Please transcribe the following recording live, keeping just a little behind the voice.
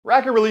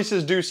Racket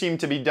releases do seem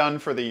to be done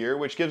for the year,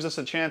 which gives us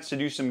a chance to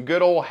do some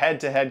good old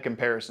head-to-head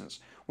comparisons.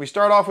 We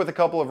start off with a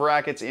couple of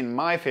rackets in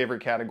my favorite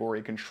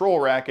category,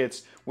 control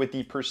rackets, with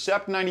the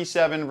Percept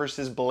 97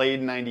 versus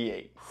Blade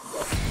 98.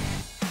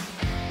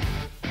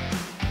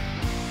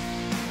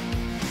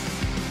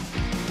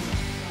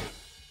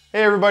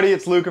 Hey everybody,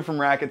 it's Luca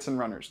from Rackets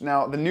Runners.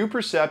 Now, the new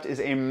Percept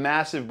is a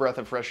massive breath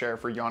of fresh air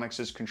for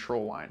Yonex's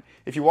control line.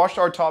 If you watched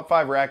our top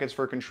 5 rackets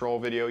for control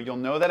video, you'll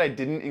know that I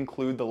didn't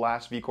include the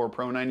last VCore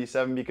Pro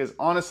 97 because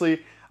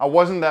honestly, I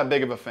wasn't that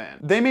big of a fan.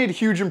 They made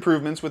huge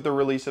improvements with the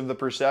release of the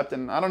Percept,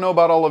 and I don't know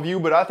about all of you,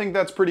 but I think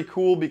that's pretty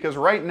cool because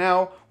right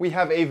now, we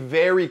have a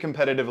very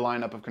competitive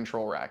lineup of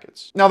control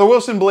rackets. Now, the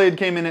Wilson Blade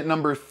came in at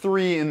number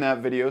 3 in that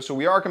video, so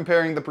we are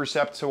comparing the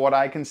Percept to what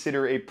I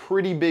consider a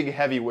pretty big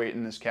heavyweight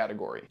in this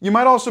category. You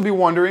might also be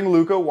wondering,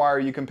 Luca, why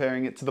are you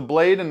comparing it to the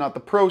Blade and not the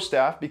Pro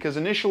Staff? Because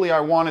initially I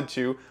wanted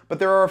to, but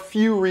there are a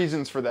few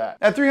reasons for that.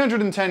 At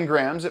 310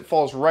 grams, it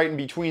falls right in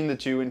between the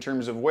two in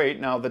terms of weight.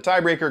 Now, the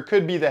tiebreaker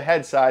could be the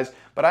head size,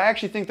 but I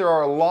actually think there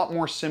are a lot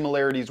more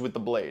similarities with the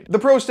Blade. The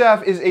Pro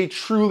Staff is a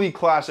truly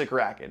classic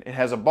racket. It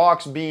has a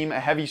box beam, a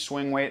heavy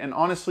swing weight, and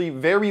honestly,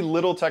 very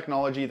little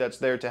technology that's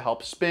there to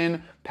help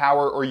spin,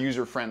 power, or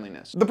user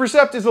friendliness. The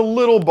Percept is a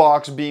little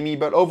box beamy,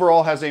 but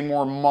overall has a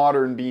more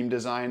modern beam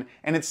design,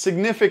 and it's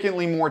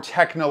significantly more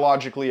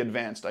technologically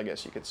advanced, I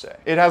guess you could say.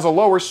 It has a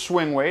lower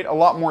swing weight, a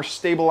lot more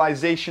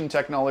stabilization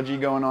technology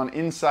going on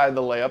inside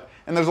the layup,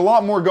 and there's a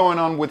lot more going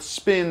on with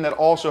spin that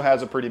also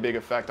has a pretty big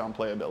effect on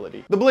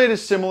playability. The Blade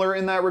is similar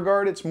in that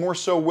regard. It's more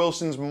so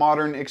Wilson's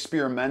modern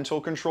experimental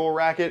control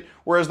racket,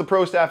 whereas the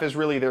Pro Staff is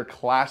really their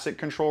classic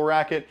control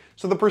racket,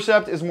 so the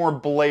Percept is more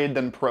Blade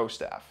than Pro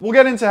Staff. We'll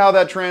get into how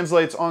that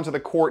translates onto the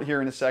court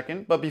here in a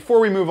second, but before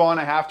we move on,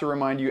 I have to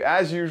remind you,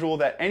 as usual,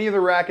 that any of the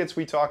rackets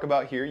we talk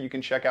about here you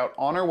can check out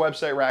on our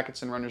website,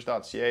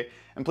 racketsandrunners.ca,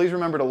 and please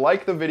remember to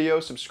like the video,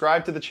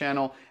 subscribe to the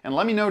channel, and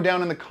let me know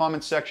down in the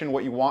comments section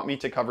what you want me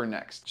to cover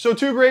next. So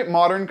 2 great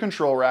modern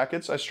control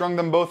rackets. I strung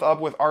them both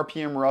up with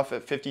RPM rough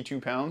at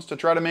 52 pounds to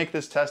try to make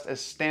this test as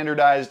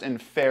standardized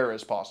and fair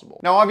as possible.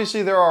 Now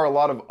obviously there are a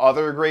lot of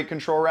other great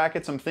control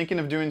rackets. I'm thinking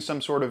of doing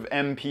some sort of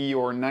MP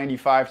or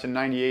 95 to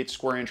 98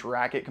 square inch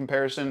racket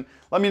comparison.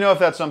 Let me know if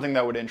that's something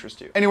that would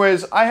interest you.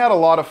 Anyways, I had a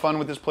lot of fun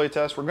with this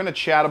playtest. We're gonna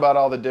chat about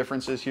all the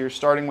differences here,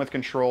 starting with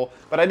control,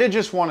 but I did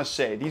just wanna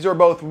say, these are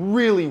both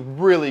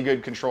really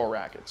good control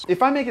rackets.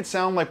 If I make it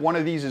sound like one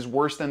of these is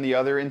worse than the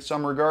other in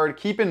some regard,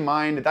 keep in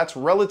mind that's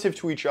relative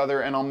to each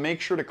other, and I'll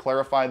make sure to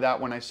clarify that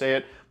when I say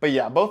it. But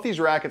yeah, both these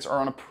rackets are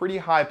on a pretty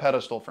high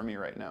pedestal for me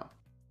right now.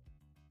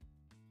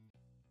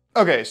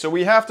 Okay, so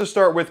we have to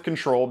start with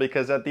control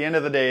because at the end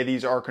of the day,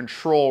 these are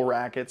control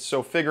rackets,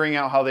 so figuring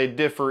out how they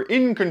differ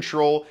in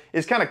control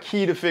is kind of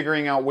key to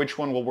figuring out which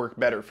one will work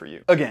better for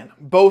you. Again,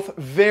 both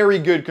very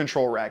good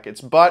control rackets,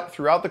 but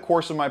throughout the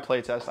course of my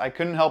playtest, I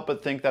couldn't help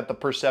but think that the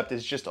Percept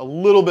is just a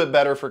little bit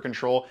better for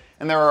control,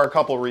 and there are a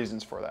couple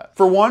reasons for that.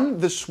 For one,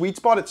 the sweet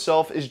spot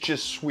itself is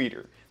just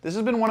sweeter. This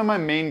has been one of my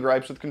main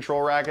gripes with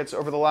control rackets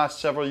over the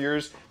last several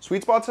years.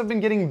 Sweet spots have been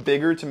getting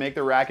bigger to make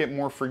the racket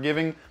more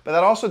forgiving, but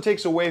that also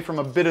takes away from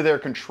a bit of their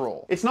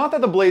control. It's not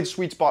that the Blade's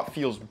sweet spot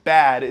feels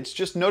bad, it's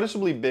just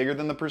noticeably bigger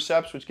than the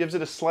Percept's, which gives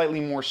it a slightly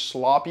more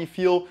sloppy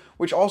feel,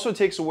 which also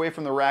takes away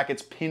from the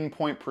racket's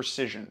pinpoint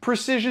precision.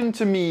 Precision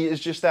to me is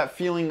just that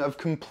feeling of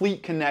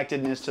complete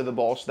connectedness to the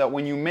ball so that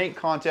when you make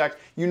contact,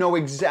 you know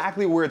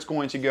exactly where it's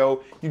going to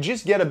go. You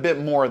just get a bit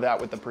more of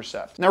that with the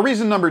Percept. Now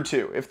reason number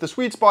 2, if the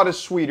sweet spot is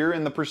sweeter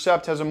and the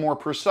Percept has a more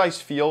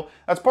precise feel,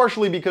 that's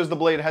partially because the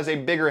Blade has a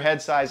bigger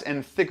head size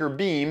and thicker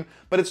beam,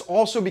 but it's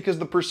also because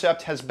the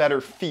Percept has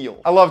better feel.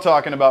 I love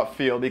talking about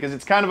feel because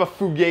it's kind of a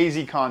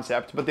fugazi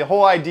concept, but the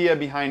whole idea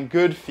behind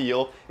good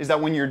feel is that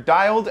when you're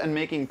dialed and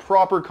making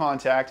proper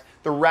contact,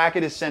 the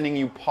racket is sending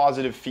you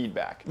positive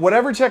feedback.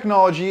 Whatever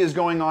technology is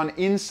going on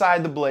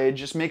inside the Blade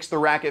just makes the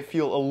racket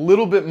feel a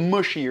little bit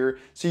mushier,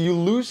 so you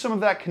lose some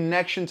of that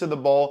connection to the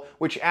ball,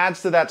 which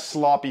adds to that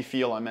sloppy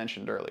feel I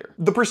mentioned earlier.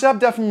 The Percept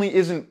definitely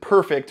isn't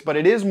perfect, but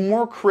it is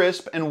more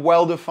crisp and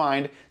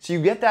well-defined, so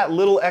you get that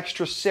little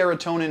extra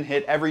serotonin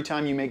hit every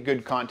time you make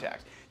good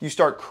contact. You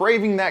start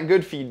craving that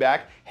good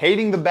feedback,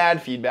 hating the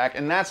bad feedback,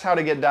 and that's how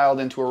to get dialed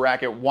into a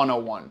racket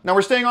 101. Now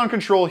we're staying on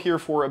control here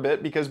for a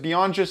bit because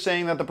beyond just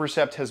saying that the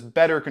Percept has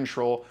better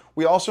control,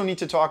 we also need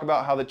to talk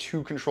about how the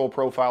 2 control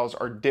profiles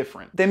are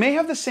different. They may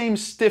have the same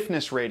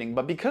stiffness rating,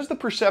 but because the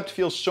Percept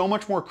feels so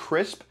much more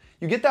crisp,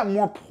 you get that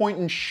more point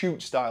and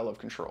shoot style of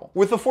control.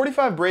 With the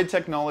 45 braid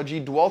technology,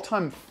 dwell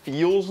time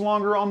feels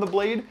longer on the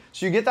Blade,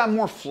 so you get that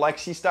more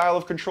flexy style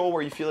of control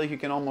where you feel like you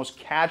can almost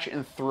catch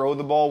and throw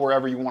the ball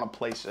wherever you want to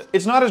place it.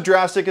 It's not as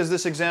drastic as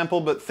this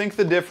example, but think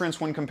the difference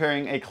when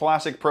comparing a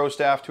classic Pro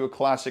Staff to a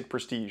classic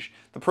Prestige.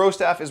 The Pro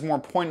Staff is more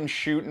point and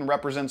shoot and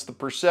represents the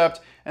Percept,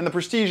 and the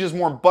Prestige is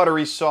more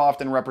buttery soft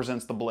and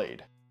represents the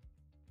Blade.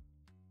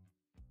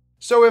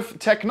 So if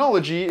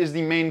technology is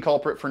the main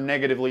culprit for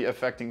negatively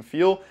affecting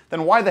feel,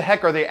 then why the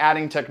heck are they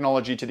adding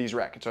technology to these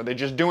rackets? Are they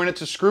just doing it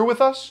to screw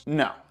with us?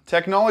 No.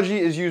 Technology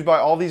is used by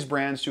all these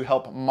brands to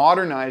help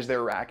modernize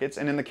their rackets,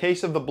 and in the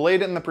case of the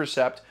Blade and the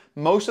Percept,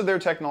 most of their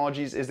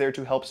technologies is there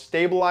to help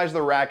stabilize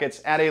the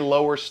rackets at a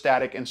lower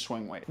static and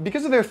swing weight.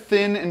 Because of their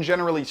thin and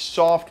generally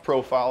soft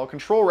profile,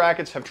 control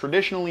rackets have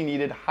traditionally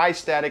needed high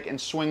static and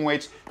swing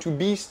weights to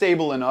be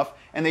stable enough,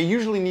 and they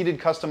usually needed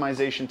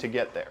customization to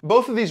get there.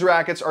 Both of these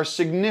rackets are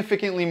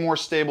significantly more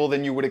stable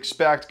than you would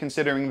expect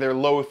considering their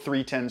low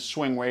 310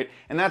 swing weight,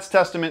 and that's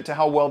testament to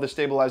how well the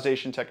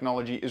stabilization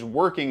technology is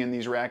working in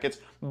these rackets,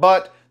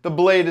 but the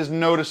blade is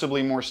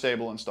noticeably more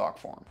stable in stock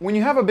form. When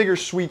you have a bigger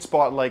sweet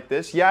spot like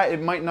this, yeah,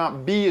 it might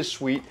not be as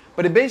sweet,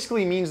 but it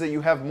basically means that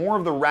you have more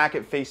of the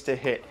racket face to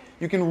hit.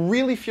 You can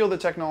really feel the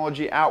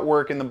technology at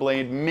work in the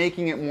blade,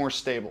 making it more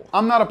stable.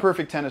 I'm not a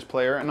perfect tennis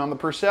player, and on the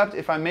Percept,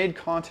 if I made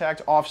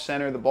contact off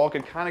center, the ball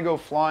could kind of go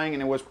flying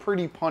and it was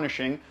pretty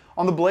punishing.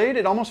 On the blade,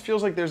 it almost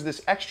feels like there's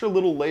this extra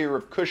little layer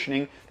of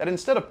cushioning that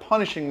instead of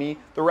punishing me,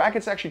 the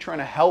racket's actually trying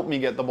to help me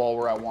get the ball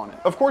where I want it.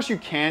 Of course, you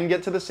can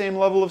get to the same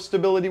level of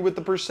stability with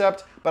the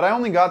Percept, but I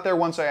only got there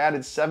once I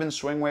added 7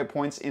 swing weight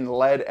points in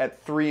lead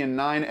at 3 and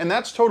 9, and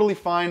that's totally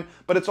fine,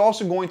 but it's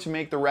also going to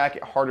make the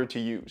racket harder to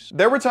use.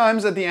 There were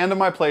times at the end of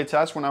my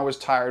playtest when I was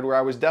tired where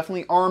I was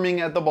definitely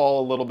arming at the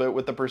ball a little bit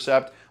with the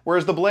Percept,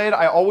 whereas the blade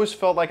I always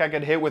felt like I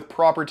could hit with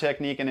proper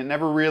technique and it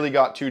never really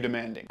got too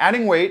demanding.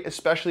 Adding weight,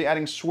 especially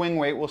adding swing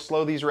weight, will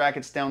slow these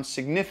rackets down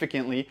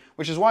significantly,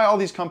 which is why all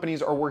these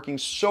companies are working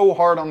so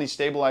hard on these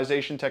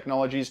stabilization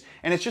technologies,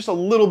 and it's just a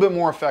little bit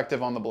more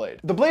effective on the blade.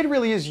 The blade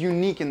really is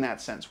unique in that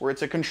sense, where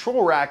it's a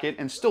control racket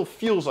and still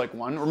feels like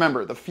one.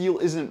 Remember, the feel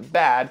isn't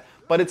bad,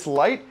 but it's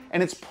light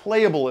and it's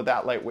playable at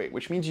that lightweight,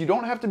 which means you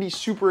don't have to be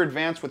super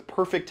advanced with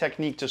perfect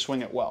technique to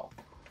swing it well.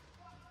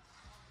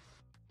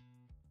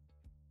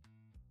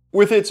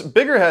 With its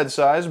bigger head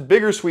size,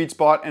 bigger sweet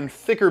spot, and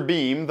thicker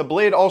beam, the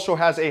blade also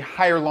has a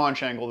higher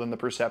launch angle than the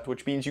Percept,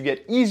 which means you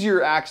get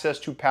easier access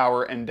to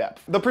power and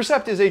depth. The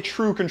Percept is a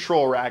true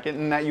control racket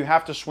in that you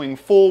have to swing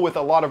full with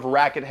a lot of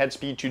racket head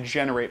speed to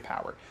generate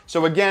power.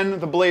 So again,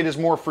 the blade is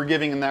more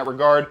forgiving in that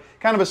regard,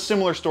 kind of a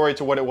similar story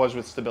to what it was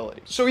with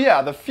stability. So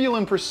yeah, the feel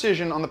and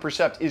precision on the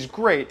Percept is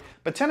great,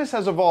 but tennis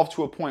has evolved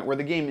to a point where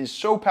the game is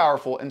so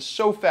powerful and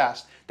so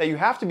fast that you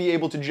have to be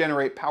able to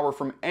generate power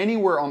from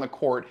anywhere on the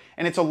court,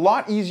 and it's a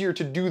lot easier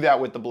to do that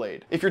with the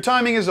blade. If your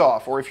timing is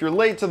off, or if you're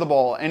late to the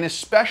ball, and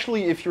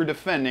especially if you're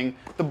defending,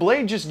 the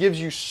blade just gives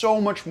you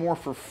so much more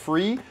for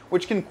free,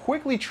 which can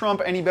quickly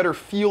trump any better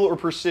feel or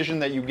precision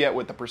that you get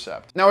with the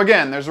Percept. Now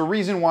again, there's a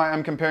reason why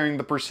I'm comparing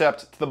the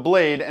Percept to the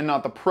blade and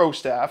not the Pro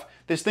Staff.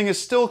 This thing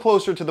is still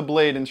closer to the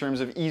blade in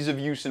terms of ease of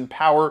use and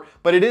power,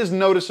 but it is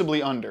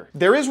noticeably under.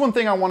 There is one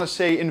thing I want to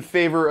say in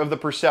favor of the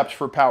Percept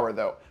for power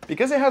though.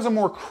 Because it has a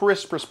more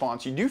crisp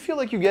response, you do feel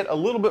like you get a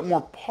little bit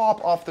more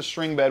pop off the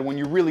string bed when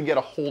you really get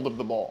a hold of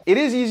the ball. It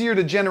is easier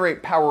to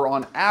generate power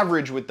on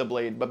average with the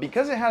blade, but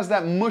because it has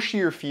that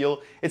mushier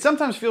feel, it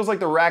sometimes feels like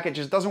the racket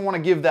just doesn't want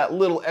to give that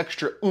little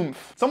extra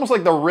oomph. It's almost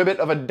like the ribbit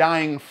of a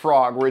dying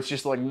frog where it's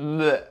just like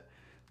bleh,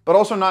 but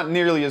also not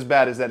nearly as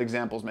bad as that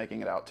example's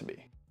making it out to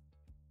be.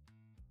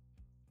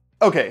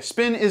 Okay,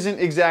 spin isn't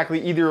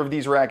exactly either of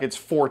these rackets'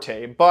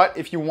 forte, but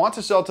if you want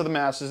to sell to the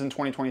masses in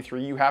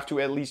 2023, you have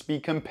to at least be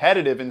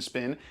competitive in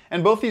spin,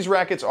 and both these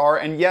rackets are,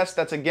 and yes,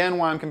 that's again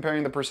why I'm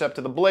comparing the Percept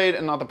to the blade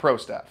and not the Pro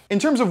Staff. In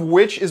terms of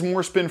which is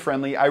more spin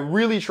friendly, I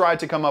really tried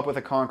to come up with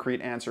a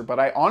concrete answer, but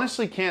I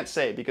honestly can't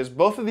say because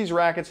both of these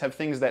rackets have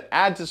things that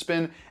add to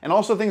spin and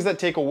also things that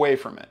take away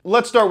from it.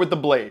 Let's start with the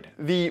blade.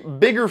 The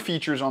bigger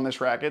features on this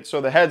racket, so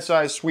the head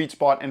size, sweet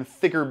spot, and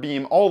thicker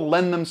beam all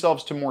lend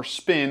themselves to more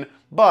spin,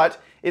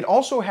 but it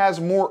also has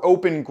more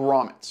open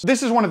grommets.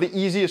 This is one of the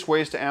easiest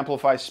ways to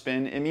amplify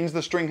spin. It means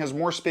the string has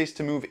more space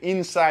to move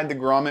inside the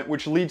grommet,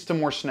 which leads to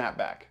more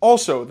snapback.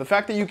 Also, the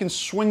fact that you can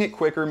swing it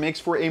quicker makes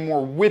for a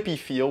more whippy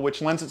feel,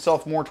 which lends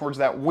itself more towards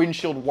that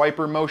windshield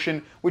wiper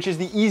motion, which is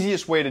the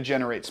easiest way to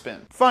generate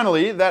spin.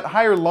 Finally, that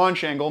higher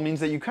launch angle means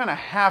that you kind of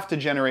have to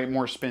generate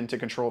more spin to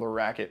control the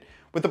racket.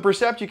 With the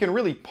Percept, you can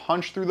really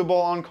punch through the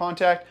ball on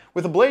contact.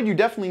 With a blade, you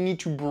definitely need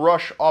to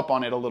brush up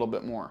on it a little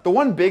bit more. The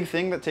one big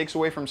thing that takes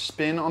away from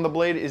spin on the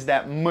blade is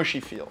that mushy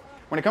feel.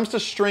 When it comes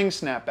to string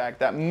snapback,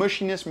 that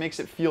mushiness makes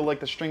it feel like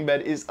the string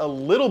bed is a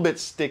little bit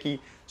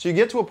sticky, so you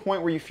get to a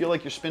point where you feel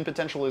like your spin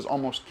potential is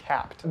almost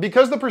capped.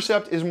 Because the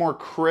Percept is more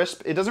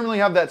crisp, it doesn't really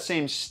have that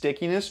same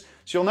stickiness,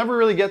 so you'll never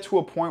really get to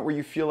a point where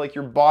you feel like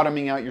you're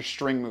bottoming out your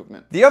string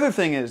movement. The other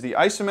thing is, the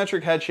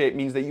isometric head shape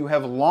means that you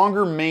have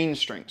longer main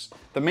strings.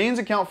 The mains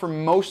account for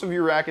most of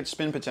your racket's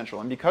spin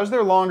potential, and because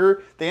they're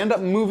longer, they end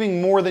up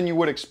moving more than you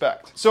would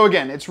expect. So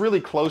again, it's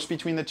really close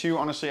between the two.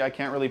 Honestly, I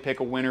can't really pick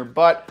a winner,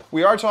 but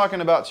we are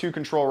talking about two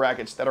control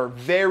rackets that are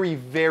very,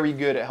 very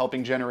good at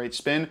helping generate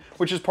spin,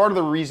 which is part of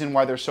the reason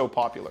why they're so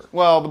popular.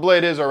 Well, the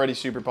blade is already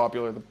super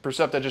popular. The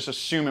Percept, I just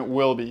assume it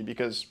will be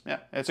because, yeah,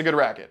 it's a good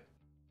racket.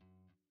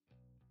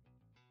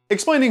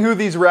 Explaining who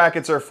these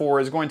rackets are for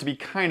is going to be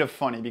kind of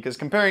funny because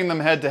comparing them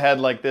head to head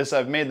like this,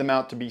 I've made them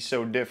out to be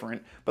so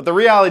different. But the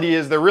reality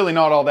is they're really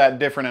not all that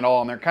different at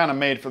all, and they're kind of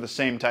made for the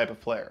same type of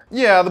player.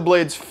 Yeah, the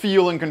blade's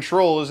feel and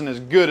control isn't as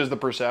good as the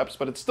Percept's,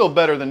 but it's still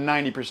better than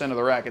 90% of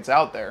the rackets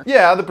out there.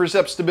 Yeah, the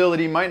Percept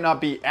stability might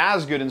not be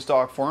as good in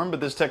stock form,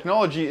 but this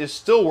technology is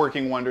still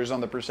working wonders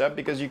on the Percept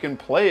because you can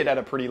play it at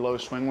a pretty low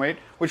swing weight,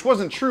 which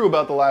wasn't true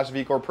about the last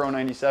VCore Pro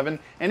 97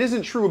 and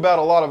isn't true about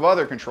a lot of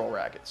other control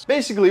rackets.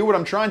 Basically, what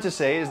I'm trying to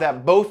say is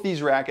that both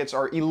these rackets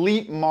are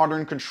elite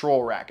modern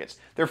control rackets.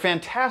 They're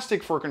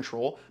fantastic for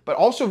control, but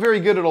also very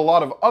good at a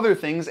lot of other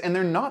things, and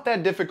they're not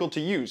that difficult to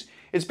use.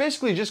 It's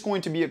basically just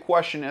going to be a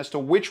question as to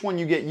which one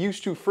you get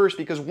used to first,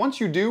 because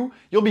once you do,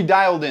 you'll be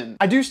dialed in.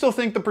 I do still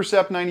think the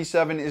Percept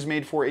 97 is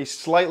made for a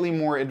slightly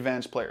more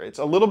advanced player. It's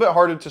a little bit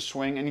harder to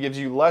swing and gives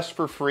you less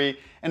for free,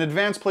 and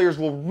advanced players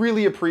will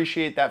really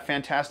appreciate that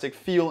fantastic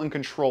feel and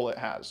control it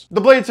has.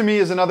 The blade to me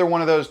is another one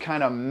of those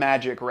kind of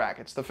magic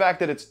rackets. The fact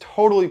that it's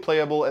totally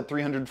playable at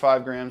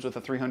 305 grams with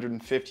a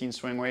 315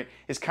 swing weight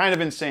is kind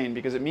of insane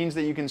because it means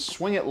that you can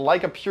swing it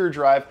like a pure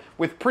drive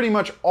with pretty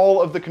much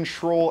all of the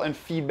control and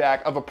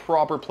feedback of a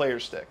proper player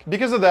stick.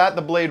 Because of that,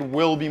 the blade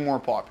will be more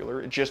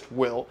popular, it just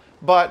will.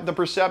 But the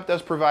Percept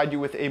does provide you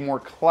with a more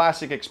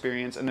classic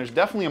experience, and there's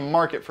definitely a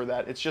market for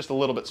that. It's just a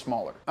little bit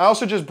smaller. I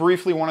also just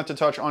briefly wanted to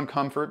touch on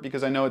comfort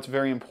because I know it's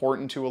very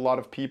important to a lot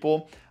of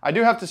people. I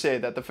do have to say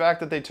that the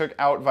fact that they took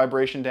out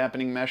vibration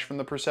dampening mesh from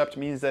the Percept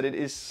means that it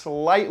is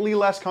slightly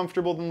less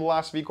comfortable than the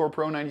last VCore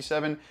Pro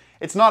 97.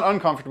 It's not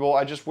uncomfortable,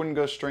 I just wouldn't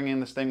go stringing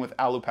this thing with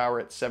Alu power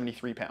at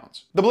 73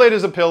 pounds. The blade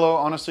is a pillow.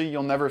 Honestly,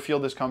 you'll never feel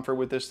discomfort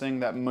with this thing.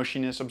 That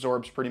mushiness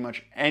absorbs pretty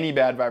much any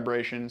bad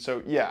vibration.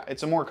 So yeah,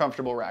 it's a more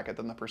comfortable racket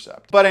than the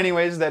Percept. But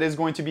anyways, that is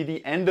going to be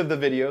the end of the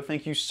video.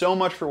 Thank you so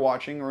much for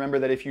watching. Remember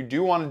that if you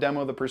do want to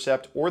demo the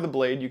Percept or the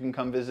blade, you can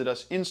come visit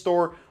us in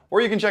store,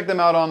 or you can check them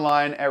out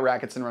online at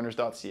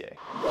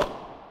racketsandrunners.ca.